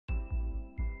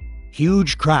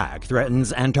Huge crack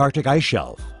threatens Antarctic ice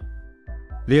shelf.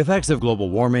 The effects of global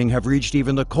warming have reached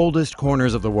even the coldest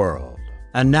corners of the world,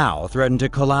 and now threaten to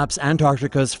collapse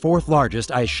Antarctica's fourth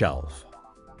largest ice shelf.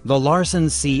 The Larsen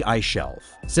C ice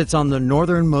shelf sits on the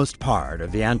northernmost part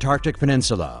of the Antarctic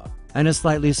peninsula and is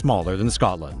slightly smaller than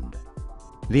Scotland.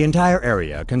 The entire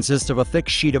area consists of a thick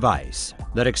sheet of ice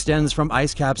that extends from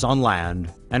ice caps on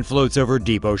land and floats over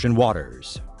deep ocean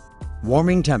waters.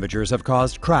 Warming temperatures have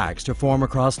caused cracks to form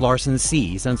across Larsen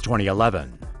C since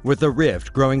 2011, with the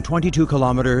rift growing 22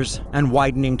 kilometers and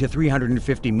widening to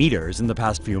 350 meters in the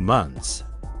past few months.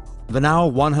 The now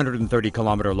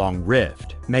 130-kilometer-long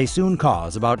rift may soon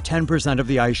cause about 10% of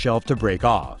the ice shelf to break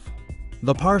off.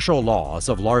 The partial loss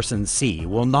of Larsen C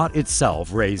will not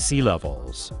itself raise sea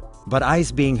levels, but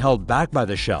ice being held back by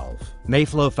the shelf may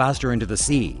flow faster into the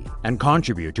sea and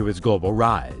contribute to its global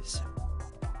rise.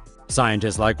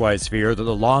 Scientists likewise fear that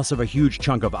the loss of a huge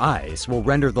chunk of ice will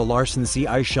render the Larsen C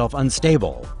ice shelf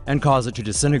unstable and cause it to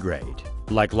disintegrate,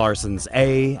 like Larsen's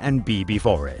A and B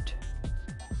before it.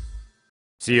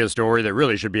 See a story that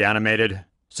really should be animated?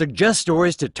 Suggest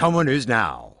stories to TomoNews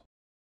now.